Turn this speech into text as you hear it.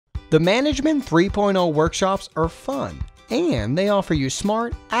The Management 3.0 workshops are fun, and they offer you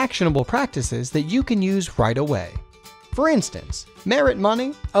smart, actionable practices that you can use right away. For instance, merit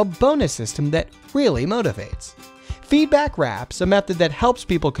money, a bonus system that really motivates. Feedback wraps, a method that helps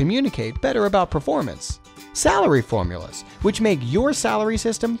people communicate better about performance. Salary formulas, which make your salary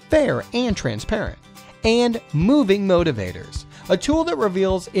system fair and transparent. And moving motivators, a tool that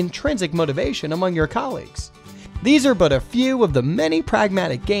reveals intrinsic motivation among your colleagues. These are but a few of the many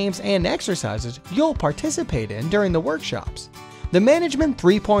pragmatic games and exercises you'll participate in during the workshops. The Management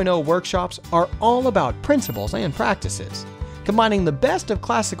 3.0 workshops are all about principles and practices, combining the best of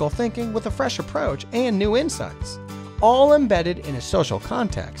classical thinking with a fresh approach and new insights, all embedded in a social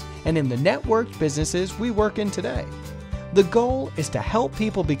context and in the networked businesses we work in today. The goal is to help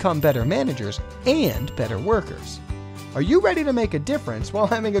people become better managers and better workers. Are you ready to make a difference while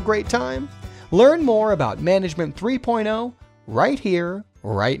having a great time? Learn more about Management 3.0 right here,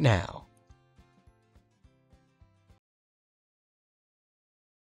 right now.